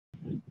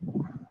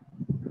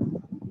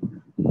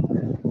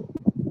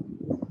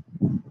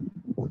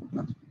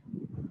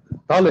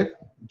তাহলে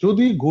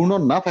যদি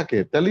ঘূর্ণন না থাকে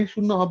তাহলেই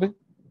শূন্য হবে।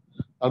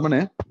 তার মানে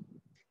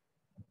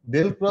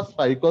del cross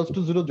phi equals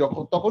to 0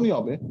 যখন তখনই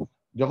হবে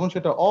যখন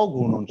সেটা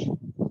অঘূর্ণনশীল।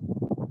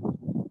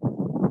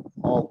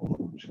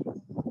 অঘূর্ণনশীল।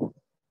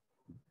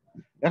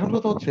 এখন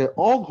কথা হচ্ছে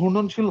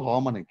অঘূর্ণনশীল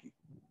হওয়া মানে কি?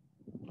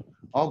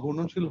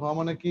 অঘূর্ণনশীল হওয়া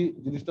মানে কি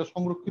জিনিসটা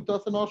সংরক্ষিত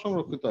আছে না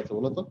অসংরক্ষিত আছে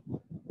বলো তো?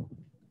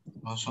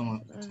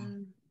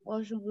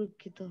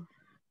 অসংরক্ষিত।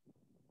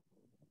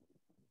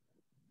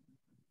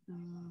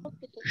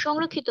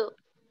 সংরক্ষিত।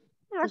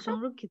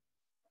 সংরক্ষিত।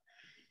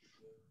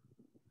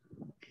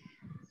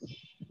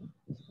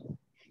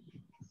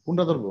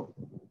 কোনটা ধরবো?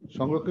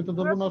 সংরক্ষিত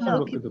ধরবো না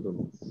অসংরক্ষিত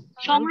ধরবো?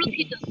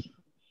 সংরক্ষিত।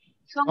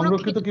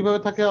 সংরক্ষিত কিভাবে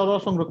থাকে আর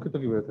অসংরক্ষিত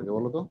কিভাবে থাকে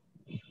বলো তো?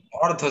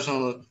 অর্ধ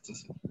সংরক্ষিত।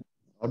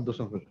 অর্ধ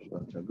সংরক্ষিত।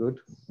 আচ্ছা, গুড।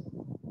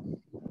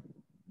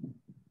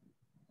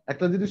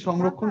 একটা জিনিস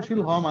সংরক্ষণশীল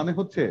হওয়া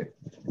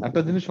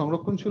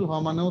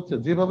মানে হচ্ছে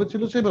যেভাবে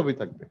ছিল সেভাবেই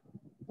থাকবে,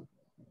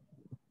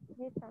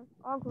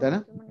 তাই না?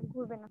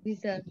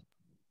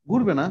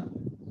 ঘুরবে না।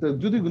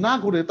 যদি না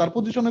ঘুরে তার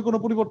পজিশনে কোনো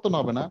পরিবর্তন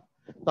হবে না।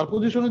 তার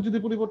পজিশনে যদি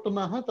পরিবর্তন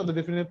না হয় তাহলে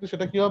ডেফিনেটলি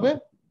সেটা কি হবে?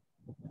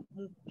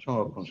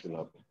 সংরক্ষণশীল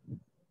হবে।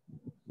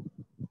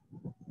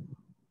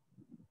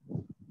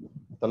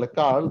 তাহলে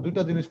কার্ল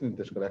দুইটা জিনিস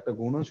নির্দেশ করে, একটা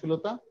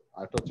ঘূর্ণনশীলতা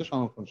আর একটা হচ্ছে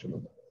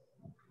সংরক্ষণশীলতা।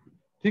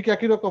 ঠিক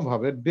একই রকম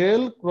ভাবে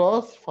del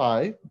cross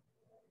phi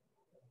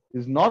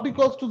is not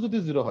equals to যদি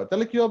 0 হয়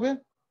তাহলে কি হবে?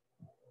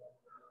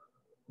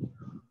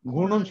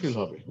 ঘূর্ণনশীল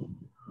হবে।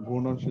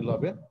 ঘূর্ণনশীল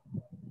হবে।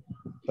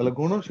 তাহলে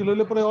ঘূর্ণনশীল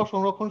হলে পরে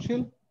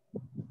অসংরক্ষণশীল,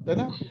 তাই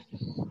না?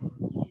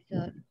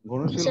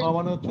 ঘূর্ণনশীল হওয়া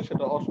মানে হচ্ছে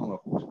সেটা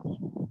অসংরক্ষণশীল।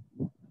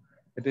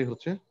 এটাই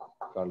হচ্ছে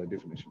কার্লের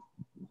ডেফিনিশন।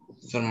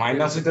 স্যার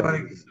মাইনাস হতে পারে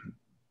কি?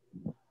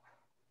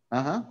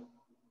 হ্যাঁ হ্যাঁ,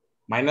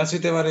 মাইনাস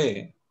হতে পারে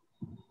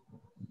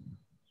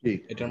কি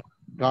এটা?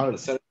 কার্ল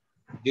স্যার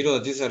 0,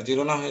 জি স্যার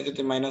 0 না হয়ে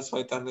যদি মাইনাস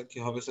হয় তাহলে কি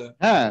হবে স্যার?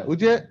 হ্যাঁ, ওই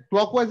যে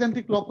ক্লকওয়াইজ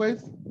অ্যান্টি ক্লকওয়াইজ,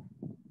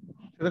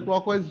 সেটা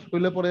ক্লকওয়াইজ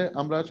হইলে পরে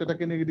আমরা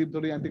সেটাকে নেগেটিভ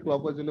ধরি, অ্যান্টি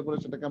ক্লকওয়াইজ হইলে পরে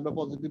সেটাকে আমরা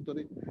পজিটিভ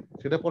ধরি,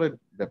 সেটা পরে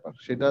ব্যাপার,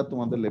 সেটা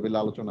তোমাদের লেভেলে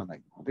আলোচনা নাই,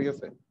 ঠিক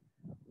আছে?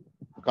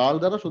 কার্ল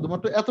দ্বারা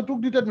শুধুমাত্র এতটুকু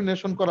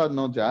ডিটারমিনেশন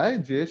করানো যায়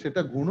যে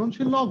সেটা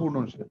ঘূর্ণনশীল না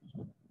অঘূর্ণনশীল,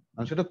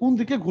 আর সেটা কোন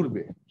দিকে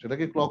ঘুরবে, সেটা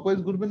কি ক্লকওয়াইজ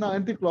ঘুরবে না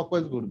অ্যান্টি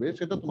ক্লকওয়াইজ ঘুরবে,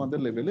 সেটা তোমাদের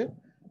লেভেলে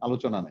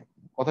আলোচনা নাই।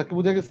 কথা কি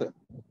বুঝে গেছে?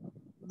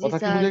 কথা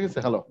কি বুঝে গেছে?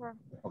 Hello,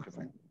 okay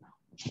fine.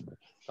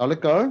 তাহলে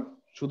কার্ল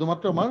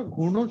শুধুমাত্র আমার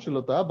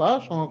ঘূর্ণনশীলতা বা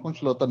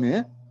সংরক্ষণশীলতা নিয়ে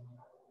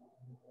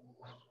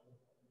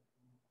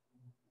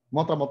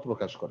মতামত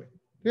প্রকাশ করে,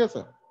 ঠিক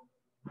আছে?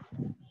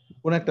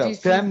 কোন একটা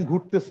ফ্যান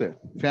ঘুরতেছে,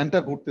 ফ্যানটা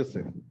ঘুরতেছে,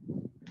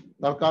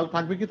 তার কার্ল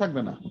থাকবে কি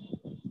থাকবে না?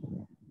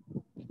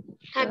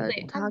 থাকবে।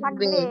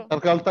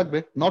 তার কার্ল থাকবে,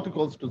 নট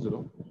ইকুয়ালস টু 0।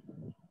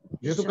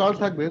 যেহেতু কার্ল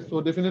থাকবে সো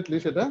ডেফিনেটলি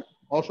সেটা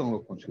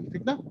অসংরক্ষণশীল,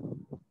 ঠিক না?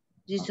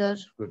 জি স্যার।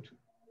 গুড।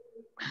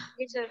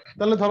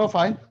 তাহলে ধরো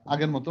ফাই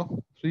আগের মতো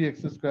 3x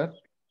square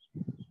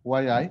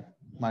yi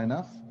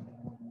minus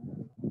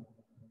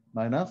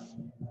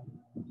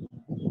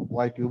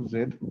y cube z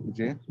j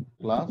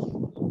plus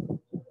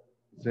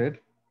z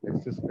x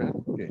square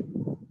k,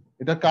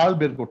 এটা কার্ল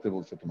বের করতে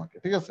বলছে তোমাকে,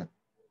 ঠিক আছে?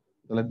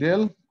 তাহলে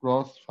ডেল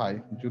ক্রস ফাই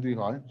যদি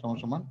হয় সমান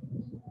সমান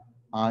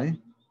i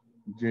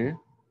j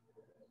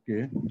k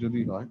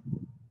যদি হয়,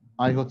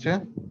 i হচ্ছে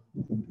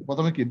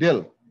প্রথমে কি ডেল,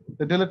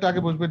 ডেলেরটা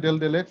আগে বসবে, del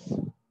del x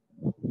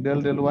del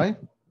del y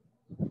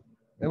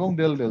এবং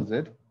ডেল ডেল z।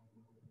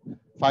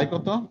 ফাই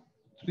কত?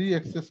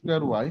 3x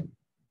square y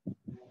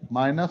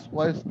minus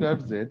y square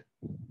z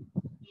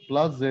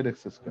plus zx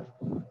square.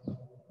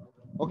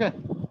 ওকে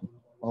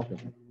ওকে,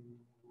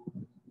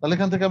 তাহলে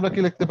এখান থেকে আমরা কি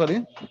লিখতে পারি?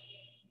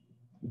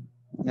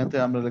 এখান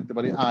থেকে আমরা লিখতে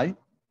পারি i,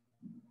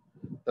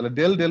 তাহলে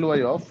del del y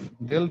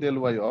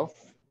of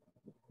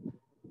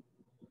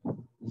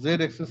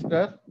zx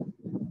square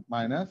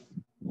minus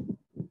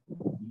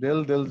del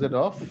del z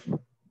of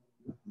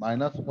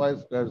minus y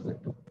square z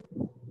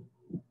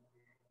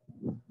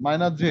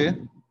minus j,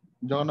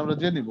 যখন আমরা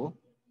j নিব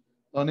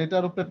তখন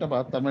এটার উপরে একটা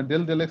বাদ, তার মানে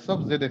del del x of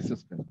zx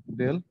square,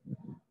 del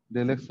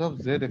del x of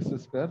zx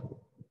square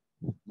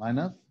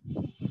minus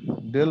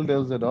del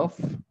del z of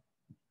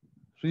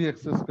 3x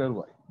square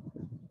y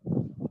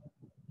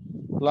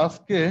plus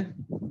k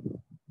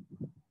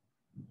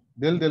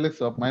del del x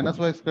of minus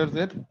y square z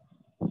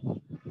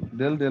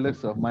del del x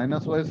of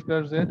minus y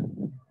square z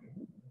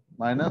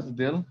minus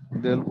del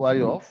del y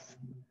of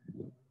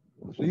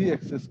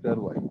 3x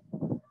square y।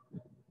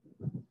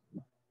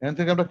 এখান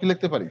থেকে আমরা কি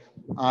লিখতে পারি?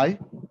 i,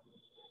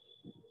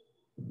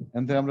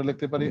 এখান থেকে আমরা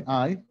লিখতে পারি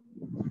i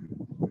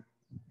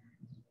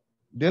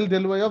del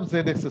del y of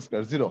zx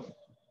square 0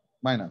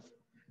 minus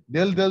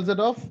del del z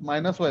of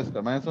minus y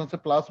square, minus হচ্ছে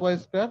plus y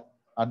square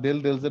R del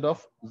del z of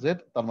z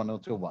তার মানে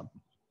হচ্ছে 1।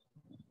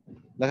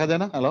 লেখা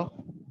যায় না? হ্যালো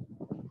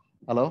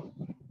হ্যালো,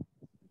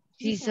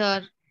 জি স্যার।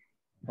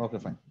 Okay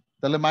fine.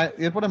 তাহলে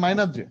এরপরে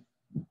মাইনাস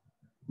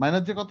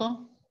জে কত?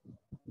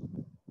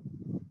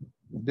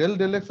 Del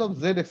del x of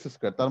Z x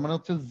square, তার মানে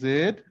হচ্ছে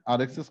জেড আর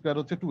এক্স স্কয়ার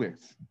হচ্ছে 2x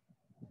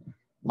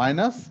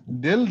minus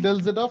del del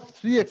Z of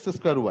 3x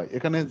square Y,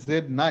 এখানে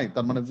জেড নাই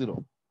তার মানে 0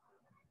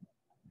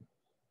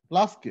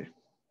 প্লাস কে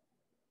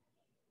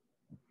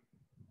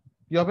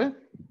কি হবে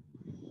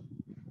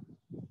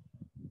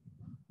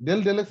del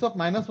del x of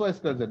minus Y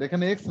square Z,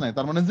 এখানে এক্স নাই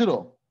তার মানে 0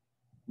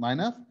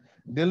 minus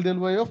del del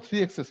Y of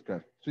 3x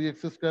square, 3x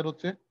square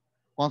হচ্ছে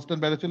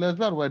কনস্ট্যান্ট বাইরে চলে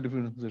আসবে আর ওয়াই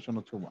ডিফারেন্সিয়েশন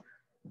হচ্ছে 1।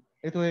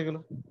 এই তো হয়ে গেল।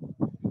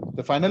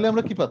 তো ফাইনালি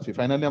আমরা কি পাচ্ছি?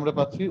 ফাইনালি আমরা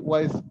পাচ্ছি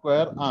Y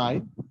square I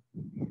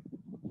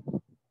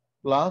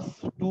plus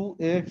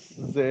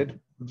 2xz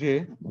J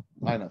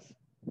minus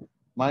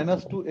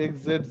minus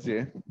 2xz J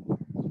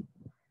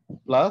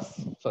plus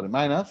sorry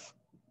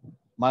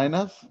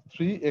minus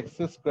 3x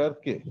square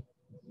কে।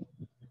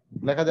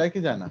 লেখা যায় কি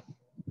যায় না?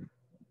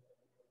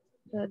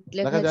 স্যার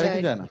লেখা যায় কি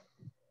যায় না?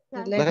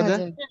 লেখা যায়?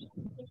 যায়।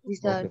 জি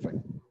স্যার। Okay fine.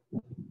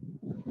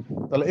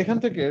 তাহলে এখান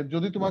থেকে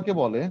যদি তোমাকে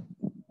বলে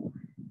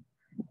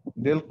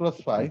ডেল ক্রস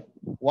ফাই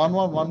 1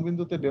 1 1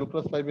 বিন্দুতে ডেল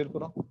ক্রস ফাই বের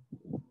করো,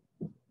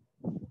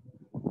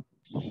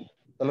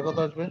 তাহলে কত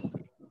আসবে?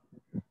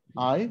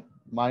 i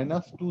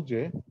minus 2j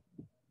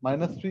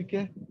minus 3k।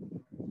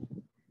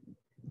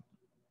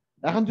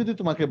 এখন যদি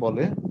তোমাকে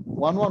বলে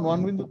 1 1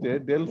 1 বিন্দুতে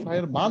ডেল ফাই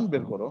এর মান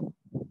বের করো,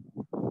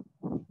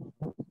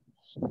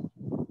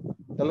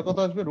 তাহলে কত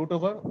আসবে? Root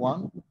over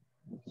 1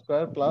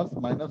 square plus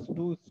minus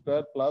 2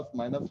 square plus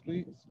minus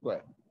 3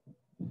 square,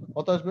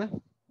 কত আসবে?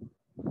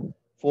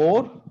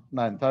 4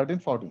 9 13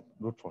 14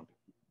 রুট 40।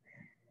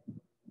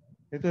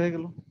 এই তো হয়ে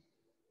গেল।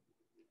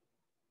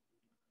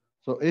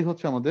 সো এই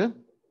হচ্ছে আমাদের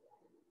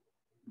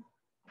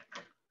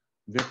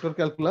ভেক্টর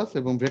ক্যালকুলাস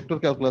এবং ভেক্টর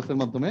ক্যালকুলাসের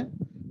মাধ্যমে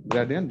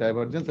গ্রেডিয়েন্ট,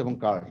 ডাইভারজেন্স এবং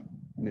কার্ল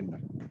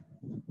নির্ণয়।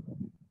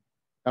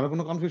 কারো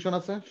কোনো কনফিউশন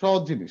আছে?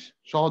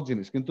 সহজ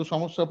জিনিস কিন্তু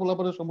সমস্যা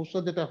পোলাপারের সমস্যা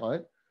যেটা হয়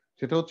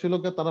সেটা হচ্ছিল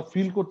যে তারা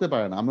ফিল করতে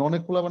পারে না। আমি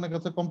অনেক পোলাপানের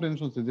কাছে কমপ্লেন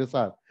শুনছি যে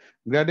স্যার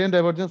গ্রেডিয়েন্ট,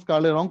 ডাইভারজেন্স,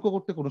 কার্লের অঙ্ক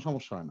করতে কোনো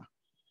সমস্যা হয় না,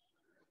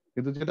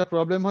 কিন্তু যেটা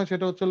প্রবলেম হয়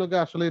সেটা হচ্ছিল যে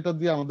আসলে এটা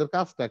দিয়ে আমাদের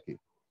কাজটা কি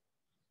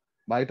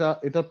বা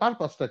এটার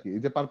পারপাসটা কি।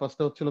 এই যে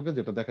পারপাসটা হচ্ছিল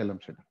যেটা দেখাইলাম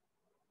সেটা।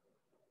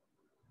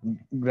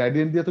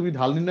 গ্রেডিয়েন্ট দিয়ে তুমি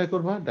ঢাল নির্ণয়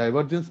করবা,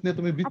 ডাইভারজেন্স নিয়ে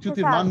তুমি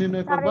বিচ্যুতির মান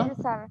নির্ণয় করবা,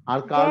 আর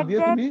কার্ল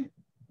দিয়ে তুমি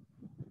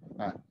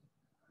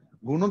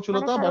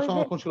ঘূর্ণনশীলতা বা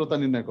সংরক্ষণশীলতা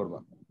নির্ণয় করবা।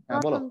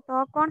 হ্যাঁ বলো। তো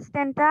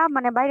কনস্ট্যান্টটা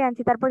মানে বাইরে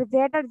আনছি, তারপরে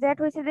জেড আর জেড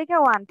হয়েছে দেখে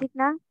 1, ঠিক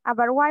না?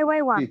 আবার ওয়াই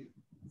ওয়াই 1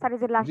 স্যার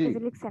যে লাস্টে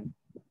যে লিখছেন।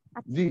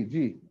 জি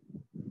জি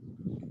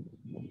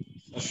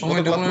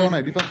সময়টা ক্লাস করো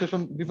নাই?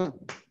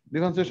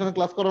 ডিফারেন্সিয়েশনের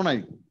ক্লাস করো নাই?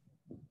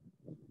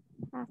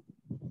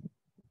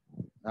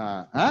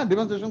 হ্যাঁ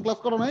ডিফারেন্সিয়েশন ক্লাস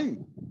করো নাই?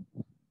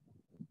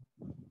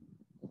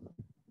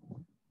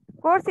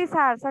 করছি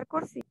স্যার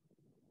করছি।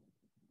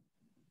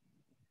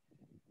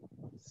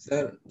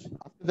 স্যার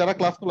আজকে যারা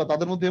ক্লাস করলো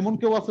তাদের মধ্যে এমন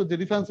কেউ আছে যে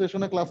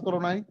ডিফারেন্সিয়েশনে ক্লাস করো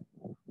নাই?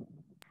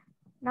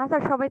 না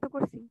স্যার, সবাই তো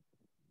করছি।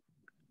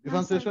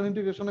 ডিফারেন্সিয়েশন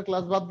ইন্টিগ্রেশনে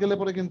ক্লাস বাদ গেলে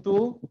পরে কিন্তু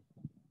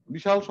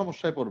বিশাল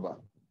সমস্যায় পড়বা।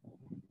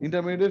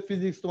 ইন্টারমিডিয়েট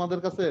ফিজিক্স তোমাদের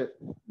কাছে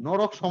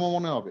নরক সম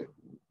মনে হবে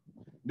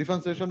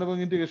ডিফারেন্সিয়েশন এবং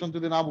ইন্টিগ্রেশন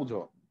যদি না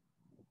বুঝো।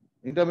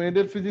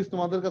 ইন্টারমিডিয়েট ফিজিক্স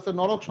তোমাদের কাছে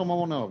নরক সম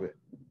মনে হবে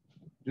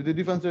যদি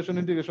ডিফারেন্সিয়েশন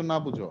ইন্টিগ্রেশন না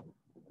বুঝো।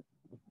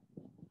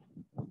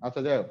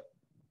 আচ্ছা যাই হোক,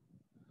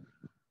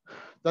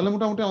 তাহলে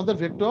মোটামুটি আমাদের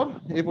ভেক্টর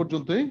এই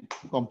পর্যন্তই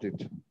কমপ্লিট।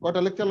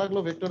 কয়টা লেকচার লাগলো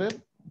ভেক্টরের?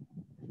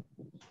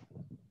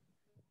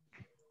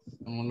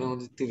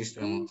 মোটামুটি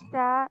 30টার মতো।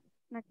 3টা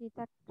নাকি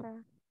 4টা?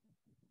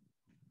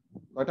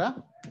 কয়টা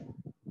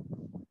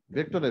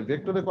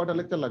ভেক্টরে কয়টা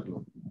লেকচার লাগলো?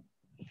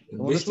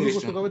 তোমাদের 20 শুরু 30টা।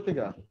 করতে কবে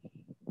থেকে?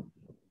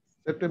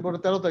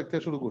 সেপ্টেম্বরের 13 তারিখ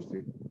থেকে শুরু করছি।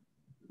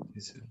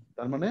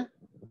 তার মানে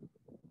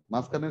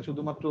মাঝখানে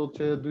শুধুমাত্র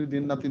হচ্ছে 2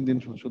 দিন না 3 দিন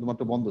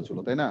শুধুমাত্র বন্ধ ছিল,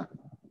 তাই না?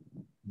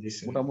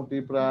 মোটামুটি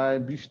প্রায়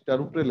 20টার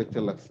উপরে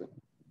লেকচার লাগছে,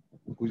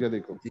 বুঝে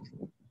দেখো।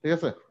 ঠিক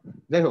আছে,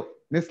 যাই হোক,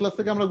 নেক্সট ক্লাস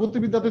থেকে আমরা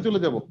গতিবিদ্যাতে চলে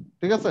যাব।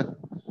 ঠিক আছে,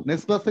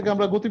 নেক্সট ক্লাস থেকে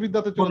আমরা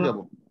গতিবিদ্যাতে চলে যাব।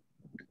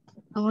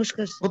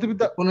 নমস্কার স্যার।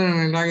 গতিবিদ্যা 15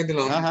 মিনিট আগে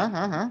দিলে হয় না?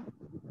 হ্যাঁ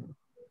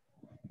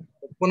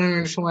 15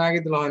 মিনিট সময় আগে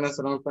দিলে হয় না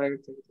স্যার? আমার প্রায়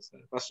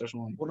স্যার 5টার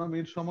সময়। 15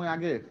 মিনিট সময়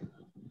আগে?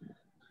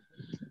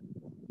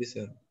 জি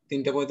স্যার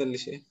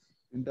 3:45-এ।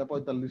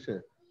 3:45-এ?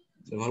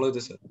 স্যার ভালো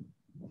হইতো স্যার।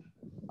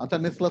 আচ্ছা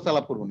নেক্সট ক্লাস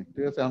আলাপ করবো নি,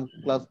 ঠিক আছে? এখন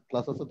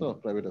ক্লাস আছে তো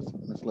প্রাইভেট আছে,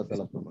 নেক্সট ক্লাস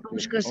আলাপ করবো।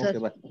 নমস্কার স্যার।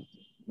 ওকে বাই,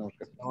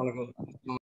 নমস্কার। আসসালামু আলাইকুম।